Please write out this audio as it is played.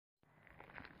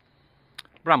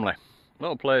Bramley,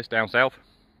 little place down south.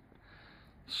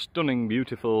 Stunning,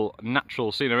 beautiful,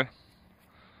 natural scenery.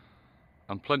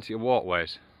 And plenty of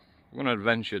walkways. We're going to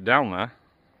adventure down there.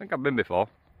 I think I've been before.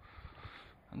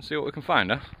 And see what we can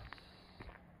find, eh?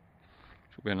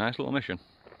 Should be a nice little mission.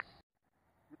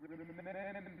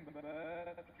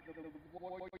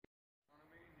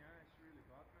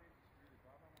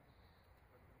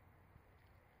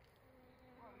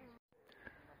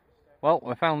 Well,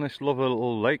 I found this lovely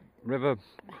little lake, river,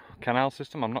 canal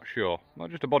system, I'm not sure.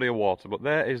 Not just a body of water, but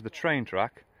there is the train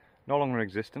track, no longer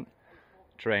existent.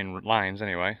 Train lines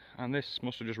anyway, and this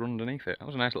must have just run underneath it. That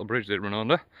was a nice little bridge that it run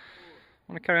under. I'm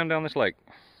going to carry on down this lake,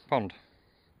 pond,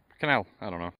 canal,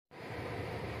 I don't know.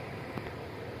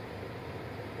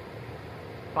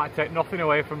 If I take nothing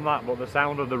away from that but the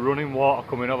sound of the running water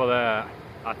coming over there,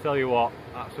 I tell you what,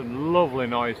 that's a lovely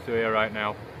noise to hear right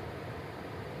now.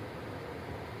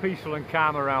 Peaceful and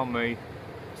calm around me.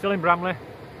 Still in Bramley.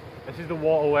 This is the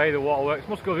waterway, the waterworks.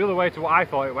 Must go the other way to what I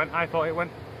thought it went. I thought it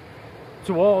went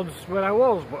towards where I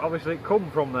was, but obviously it come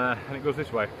from there and it goes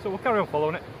this way. So we'll carry on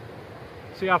following it.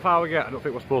 See how far we get. I don't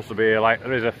think we're supposed to be here, like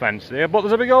there is a fence here, but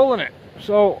there's a big hole in it.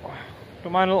 So,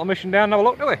 don't mind a little mission down and have a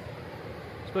look, do we?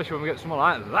 Especially when we get something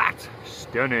like that.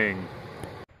 Stunning.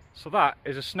 So that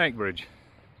is a snake bridge.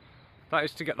 That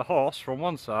is to get the horse from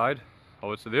one side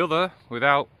over to the other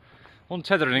without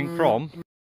untethering from.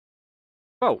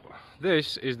 Well,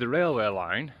 this is the railway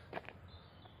line,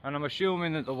 and I'm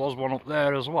assuming that there was one up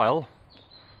there as well,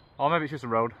 or maybe it's just a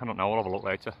road, I don't know, we'll have a look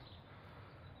later.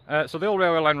 So the old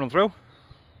railway line run through,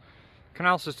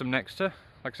 canal system next to,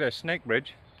 like I say, a snake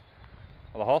bridge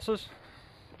for the horses.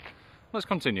 Let's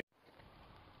continue.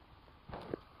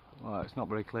 Well, it's not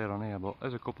very clear on here, but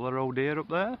there's a couple of roe deer up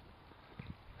there.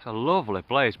 It's a lovely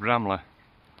place, Bramley.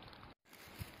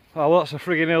 Well, that's a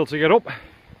frigging hill to get up.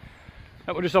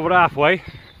 We're just over halfway.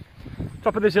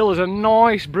 Top of this hill is a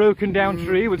nice broken down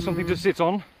tree with something to sit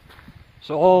on.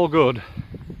 So all good.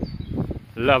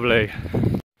 Lovely.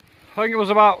 I think it was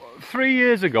about 3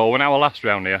 years ago when I was last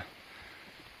round here.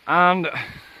 And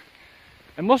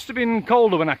it must have been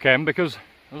colder when I came because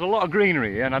there's a lot of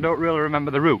greenery here and I don't really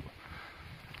remember the route.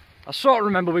 I sort of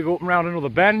remember we go up and round another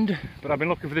bend, but I've been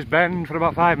looking for this bend for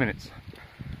about 5 minutes.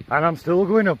 And I'm still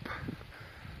going up.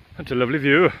 It's a lovely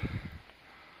view.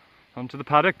 Onto the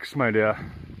paddocks, my dear.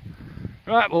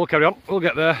 Right, we'll carry on. We'll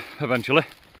get there eventually.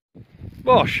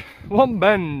 Bosh, one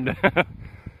bend.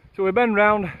 So we bend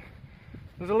round.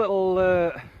 There's a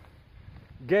little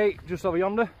gate just over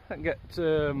yonder. I can get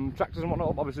tractors and whatnot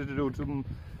up, obviously to do some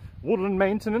woodland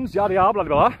maintenance, yada yada, blah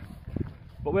blah blah.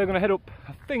 But we're going to head up,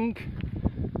 I think,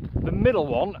 the middle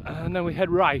one, and then we head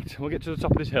right and we'll get to the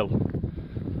top of this hill.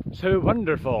 So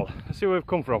wonderful. Let's see where we've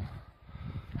come from.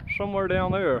 Somewhere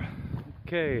down there.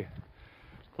 Okay.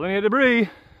 Plenty of debris.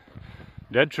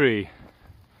 Dead tree.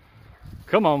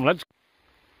 Come on, let's...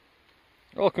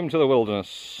 Welcome to the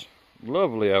wilderness.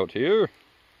 Lovely out here.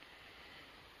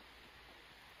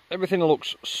 Everything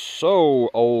looks so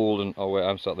old and... Oh wait,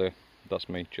 I'm sat there. That's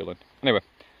me chilling. Anyway.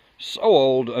 So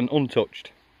old and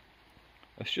untouched.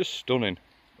 It's just stunning.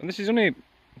 And this is only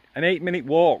an 8-minute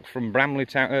walk from Bramley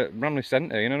town, Bramley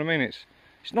Centre, you know what I mean?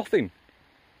 It's nothing.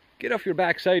 Get off your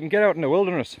backside and get out in the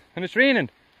wilderness. And it's raining,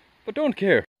 but don't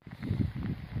care.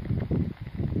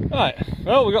 Right,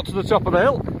 well, we got to the top of the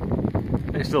hill.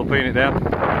 It's still peeing it down.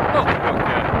 Oh, don't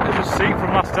care. There's a seat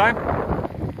from last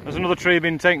time. There's another tree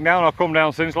being taken down. I've come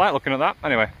down since, like, looking at that.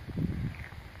 Anyway,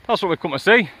 that's what we've come to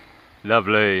see.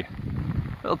 Lovely.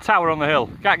 Little tower on the hill.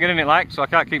 Can't get in it, like, so I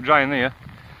can't keep drying there.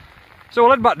 So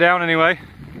we'll head back down anyway,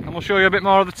 and we'll show you a bit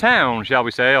more of the town, shall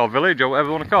we say, or village, or whatever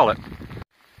you want to call it.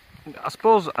 I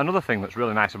suppose another thing that's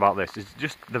really nice about this is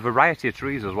just the variety of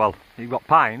trees as well. You've got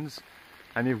pines,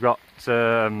 and you've got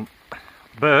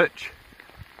birch,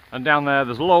 and down there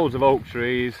there's loads of oak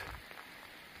trees.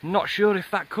 Not sure if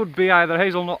that could be either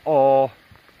hazelnut or...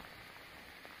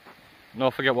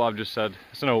 No, forget what I've just said.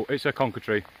 It's a conker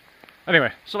tree.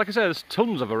 Anyway, so like I said, there's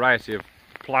tons of variety of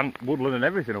plant, woodland and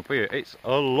everything up here. It's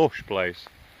a lush place.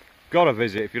 Gotta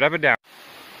visit if you're ever down.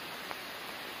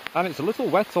 And it's a little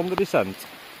wet on the descent.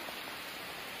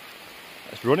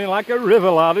 It's running like a river,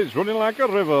 lad, it's running like a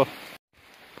river.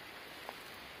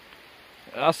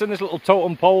 I seen this little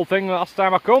totem pole thing last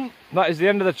time I come. That is the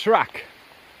end of the track.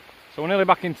 So we're nearly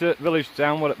back into village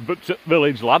town, but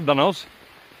village lad than us.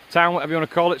 Town, whatever you want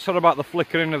to call it. Sorry about the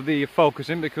flickering of the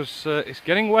focusing because it's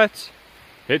getting wet.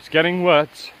 It's getting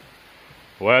wet.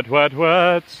 Wet, wet,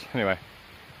 wet. Anyway,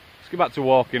 let's get back to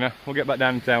walking. We'll get back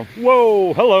down in town.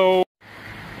 Whoa, hello.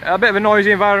 A bit of a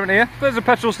noisy environment here. There's a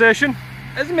petrol station.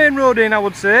 There's the main road in, I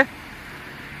would say.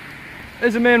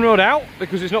 There's the main road out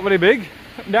because it's not very big.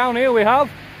 Down here we have,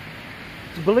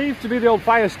 it's believed to be the old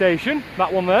fire station,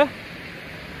 that one there,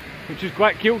 which is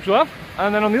quite cute to have.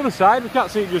 And then on the other side, we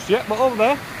can't see it just yet, but over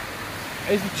there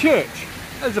is the church.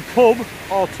 There's a pub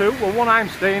or two, well one I'm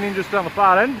staying in just down the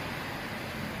far end.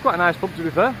 Quite a nice pub to be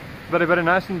fair, very very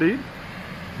nice indeed.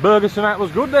 Burger tonight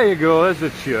was good, there you go, there's the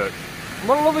church.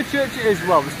 What a lovely church it is,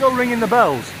 well they're still ringing the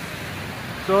bells.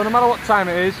 So no matter what time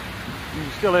it is, you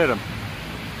can still hear them.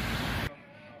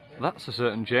 That's a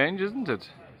certain change, isn't it?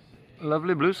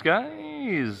 Lovely blue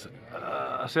skies.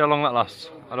 See how long that lasts.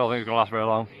 I don't think it's going to last very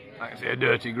long. I can see a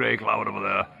dirty grey cloud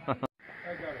over there.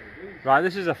 Right,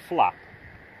 this is a flap,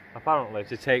 apparently,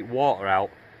 to take water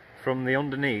out from the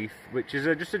underneath, which is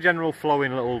just a general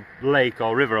flowing little lake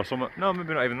or river or something. No,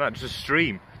 maybe not even that, just a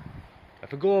stream.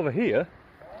 If I go over here,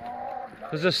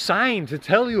 there's a sign to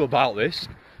tell you about this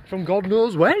from God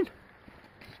knows when.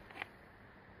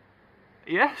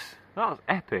 Yes, that was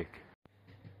epic.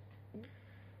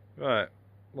 Right,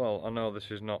 well I know this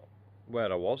is not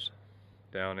where I was,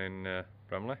 down in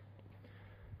Bramley.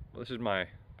 But this is my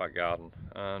back garden,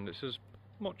 and it's as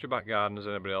much a back garden as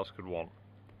anybody else could want.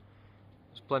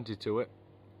 There's plenty to it,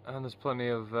 and there's plenty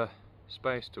of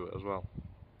space to it as well.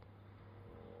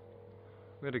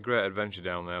 We had a great adventure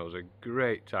down there. It was a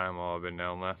great time while I've been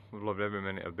down there. We've loved every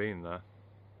minute of being there.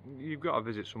 You've got to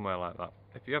visit somewhere like that.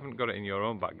 If you haven't got it in your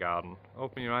own back garden,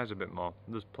 open your eyes a bit more.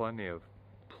 There's plenty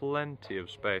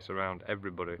of space around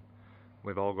everybody.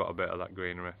 We've all got a bit of that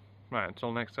greenery. Right,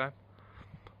 until next time,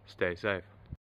 stay safe.